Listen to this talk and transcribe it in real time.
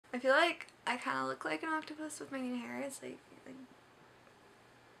I feel like I kind of look like an octopus with my new hair. It's like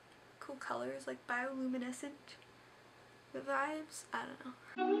cool colors, like bioluminescent vibes. I don't know.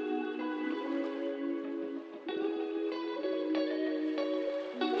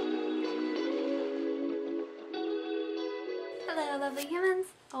 Hello lovely humans!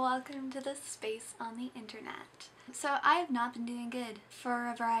 Welcome to this space on the internet. So I have not been doing good for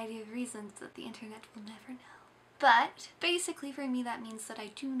a variety of reasons that the internet will never know. But basically for me that means that I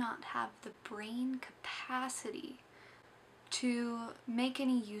do not have the brain capacity to make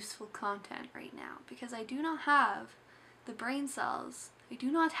any useful content right now because I do not have the brain cells, I do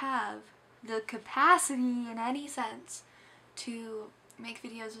not have the capacity in any sense to make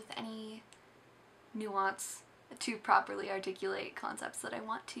videos with any nuance to properly articulate concepts that I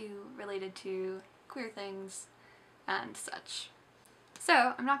want to related to queer things and such.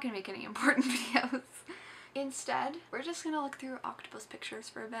 So I'm not going to make any important videos. Instead, we're just going to look through octopus pictures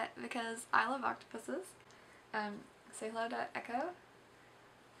for a bit because I love octopuses. Say hello to Echo.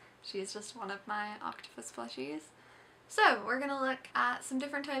 She is just one of my octopus plushies. So we're going to look at some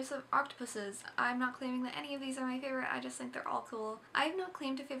different types of octopuses. I'm not claiming that any of these are my favorite, I just think they're all cool. I have no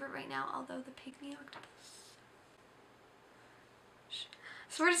claim to favorite right now, although the pygmy octopus.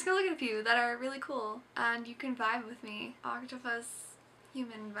 So we're just going to look at a few that are really cool and you can vibe with me. Octopus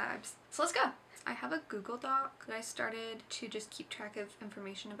human vibes. So let's go! I have a Google Doc that I started to just keep track of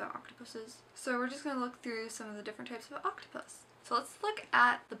information about octopuses. So we're just going to look through some of the different types of octopus. So let's look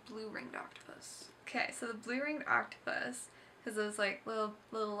at the blue-ringed octopus. Okay, so the blue-ringed octopus has those like little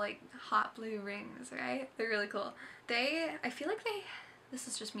like hot blue rings, right? They're really cool. I feel like this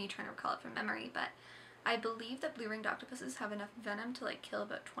is just me trying to recall it from memory, but I believe that blue-ringed octopuses have enough venom to like kill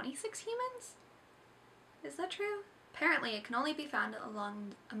about 26 humans? Is that true? Apparently it can only be found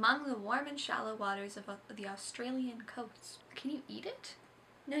among the warm and shallow waters of the Australian coast. Can you eat it?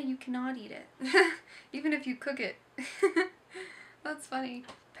 No, you cannot eat it. Even if you cook it. That's funny.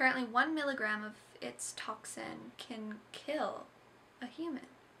 Apparently 1 milligram of its toxin can kill a human.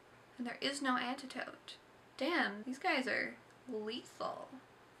 And there is no antidote. Damn, these guys are lethal.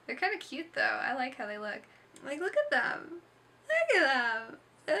 They're kind of cute though. I like how they look. Like, look at them. Look at them.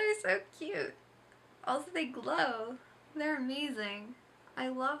 They're so cute. Also, they glow. They're amazing. I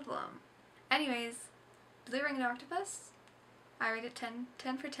love them. Anyways, blue-ringed octopus. I rate it 10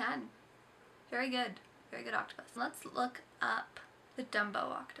 for 10. Very good. Very good octopus. Let's look up the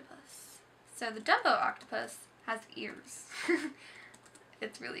dumbo octopus. So the dumbo octopus has ears.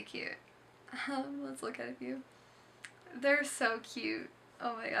 It's really cute. Let's look at a few. They're so cute.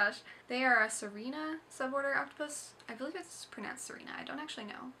 Oh my gosh. They are a Sirena suborder octopus. I believe it's pronounced Sirena. I don't actually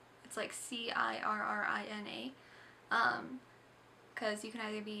know. It's like C-I-R-R-I-N-A. Because you can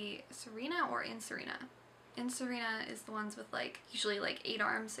either be Sirena or Insurina. Insurina is the ones with like, usually like 8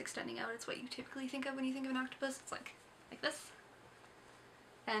 arms extending out. It's what you typically think of when you think of an octopus. It's like this.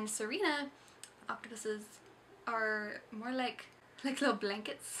 And Sirena octopuses are more like little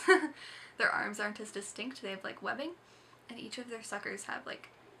blankets. Their arms aren't as distinct. They have like webbing. And each of their suckers have like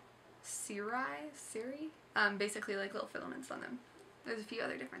cirri? Basically like little filaments on them. There's a few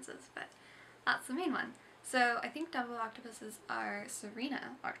other differences, but that's the main one. So I think dumbo octopuses are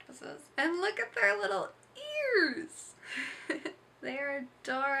Sirena octopuses. And look at their little ears! They are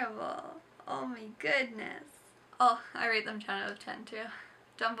adorable. Oh my goodness. Oh, I rate them 10 out of 10 too.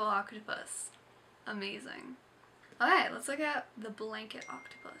 Dumbo octopus. Amazing. Alright, let's look at the blanket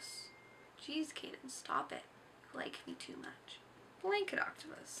octopus. Jeez, Kaden, stop it. You like me too much. Blanket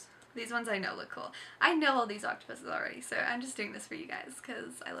octopus. These ones I know look cool. I know all these octopuses already, so I'm just doing this for you guys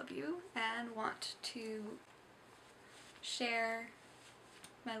because I love you and want to share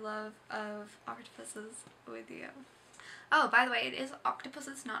my love of octopuses with you. Oh, by the way, it is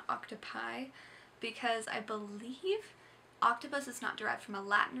octopuses, not octopi, because I believe octopus is not derived from a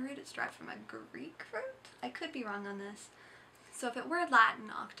Latin root, it's derived from a Greek root. I could be wrong on this. So if it were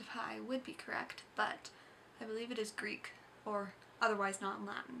Latin, octopi would be correct, but I believe it is Greek, or otherwise not in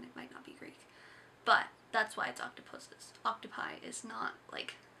Latin, it might not be Greek. But that's why it's octopuses. Octopi is not,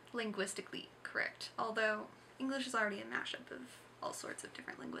 like, linguistically correct, although English is already a mashup of all sorts of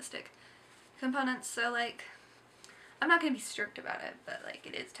different linguistic components, so, like, I'm not gonna be strict about it, but, like,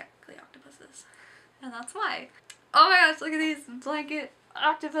 it is technically octopuses. And that's why. Oh my gosh, look at these blanket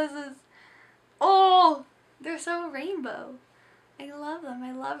octopuses! Oh! They're so rainbow. I love them.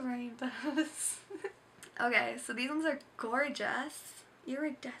 I love rainbows. Okay, so these ones are gorgeous.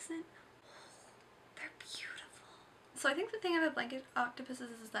 Iridescent. They're beautiful. So I think the thing about blanket octopuses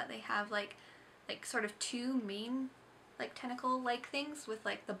is that they have like sort of 2 main like tentacle like things with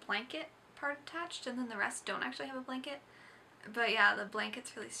like the blanket part attached, and then the rest don't actually have a blanket. But yeah, the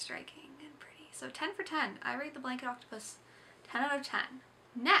blanket's really striking and pretty. So 10 for 10. I rate the blanket octopus 10 out of 10.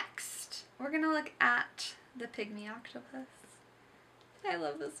 Next, we're gonna look at the pygmy octopus. I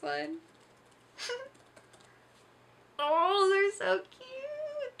love this one. Oh, they're so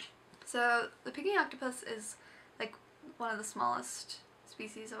cute! So the pygmy octopus is like one of the smallest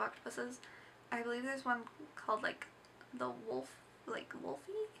species of octopuses. I believe there's one called like the wolfie?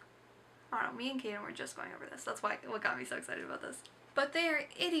 I don't know, me and Kaden were just going over this. That's what got me so excited about this. But they are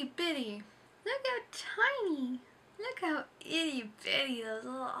itty bitty. Look how tiny. Look how itty bitty those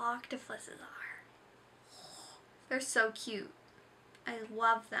little octopuses are. They're so cute. I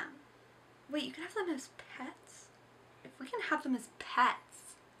love them. Wait, you can have them as pets? If we can have them as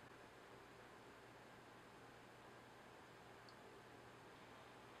pets.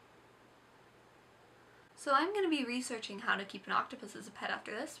 So I'm going to be researching how to keep an octopus as a pet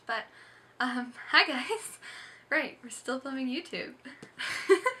after this, but hi guys. Right, we're still filming YouTube.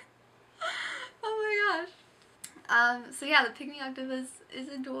 Oh my gosh. So yeah, the pygmy octopus is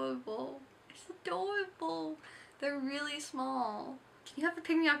adorable. It's adorable. They're really small. Can you have a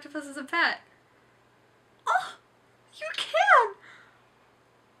pygmy octopus as a pet? Oh, you can!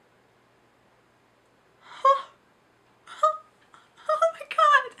 Oh, oh my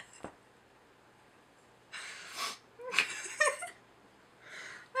god!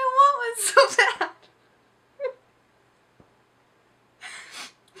 I want one so bad.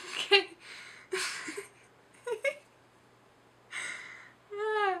 Okay.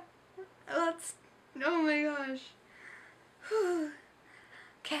 Oh my gosh.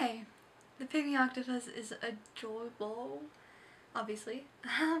 Okay, the pygmy octopus is adorable, obviously.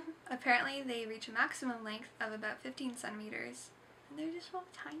 Apparently they reach a maximum length of about 15 centimeters, and they're just so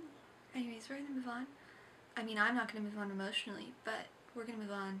tiny. Anyways, we're gonna move on. I mean, I'm not gonna move on emotionally, but we're gonna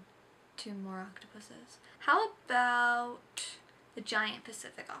move on to more octopuses. How about the giant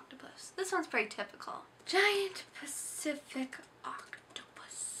Pacific octopus? This one's pretty typical. Giant Pacific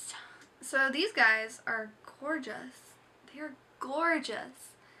octopus. So these guys are gorgeous. They are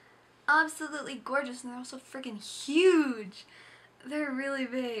gorgeous. Absolutely gorgeous, and they're also freaking huge. They're really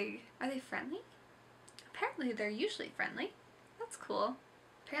big. Are they friendly? Apparently they're usually friendly. That's cool.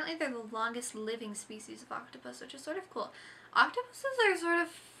 Apparently they're the longest living species of octopus, which is sort of cool. Octopuses are sort of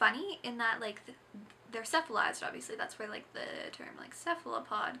funny in that like they're cephalized, obviously. That's where like the term like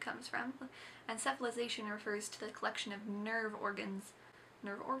cephalopod comes from. And cephalization refers to the collection of nerve organs.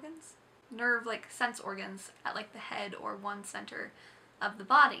 Nerve organs? Nerve like sense organs at like the head or one center of the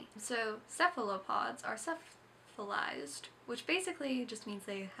body. So cephalopods are cephalized, which basically just means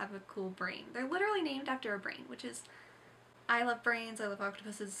they have a cool brain. They're literally named after a brain, which is, I love brains, I love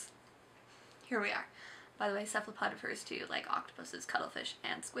octopuses. Here we are. By the way, cephalopod refers to like octopuses, cuttlefish,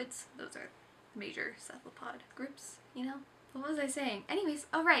 and squids. Those are major cephalopod groups, you know? What was I saying? Anyways,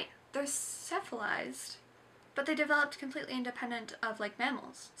 oh right, they're cephalized, but they developed completely independent of like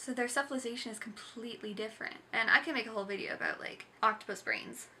mammals. So their cephalization is completely different. And I can make a whole video about like octopus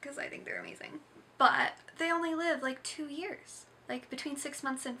brains because I think they're amazing. But they only live like 2 years. Like between 6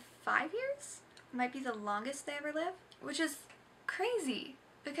 months and 5 years might be the longest they ever live, which is crazy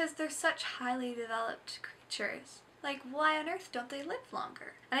because they're such highly developed creatures. Like, why on earth don't they live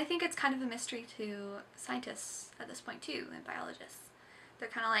longer? And I think it's kind of a mystery to scientists at this point too, and biologists. They're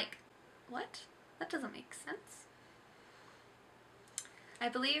kind of like, what? That doesn't make sense. I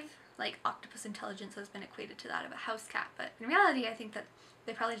believe like octopus intelligence has been equated to that of a house cat, but in reality I think that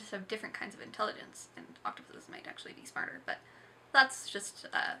they probably just have different kinds of intelligence, and octopuses might actually be smarter, but that's just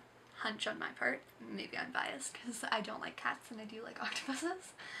a hunch on my part. Maybe I'm biased because I don't like cats and I do like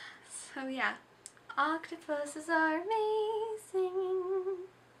octopuses. So yeah, octopuses are amazing.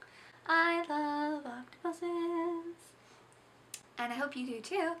 I love octopuses. And I hope you do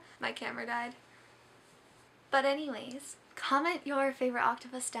too. My camera died. But anyways, comment your favorite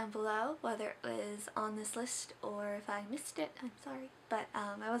octopus down below, whether it was on this list or if I missed it, I'm sorry. But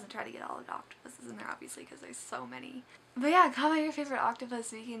I wasn't trying to get all of the octopuses in there obviously because there's so many. But yeah, comment your favorite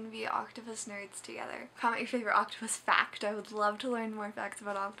octopus, we can be octopus nerds together. Comment your favorite octopus fact, I would love to learn more facts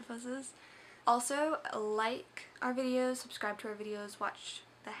about octopuses. Also, like our videos, subscribe to our videos, watch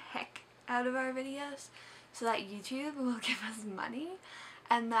the heck out of our videos so that YouTube will give us money,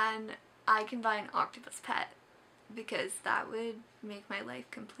 and then I can buy an octopus pet because that would make my life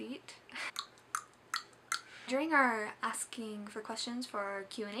complete. During our asking for questions for our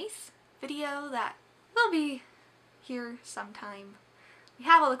Q&As video that will be here sometime, we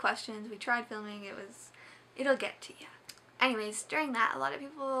have all the questions, we tried filming, it'll get to you. Anyways, during that, a lot of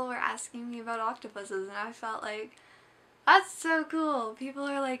people were asking me about octopuses, and I felt like, that's so cool. People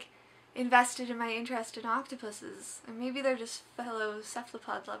are like, invested in my interest in octopuses, and maybe they're just fellow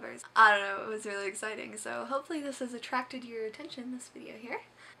cephalopod lovers. I don't know, it was really exciting, so hopefully this has attracted your attention, this video here.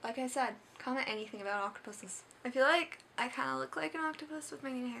 Like I said, comment anything about octopuses. I feel like I kind of look like an octopus with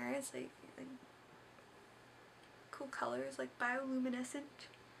my new hair. It's like cool colors, like bioluminescent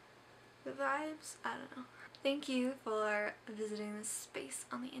vibes. I don't know. Thank you for visiting this space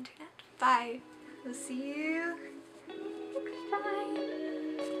on the internet. Bye. We'll see you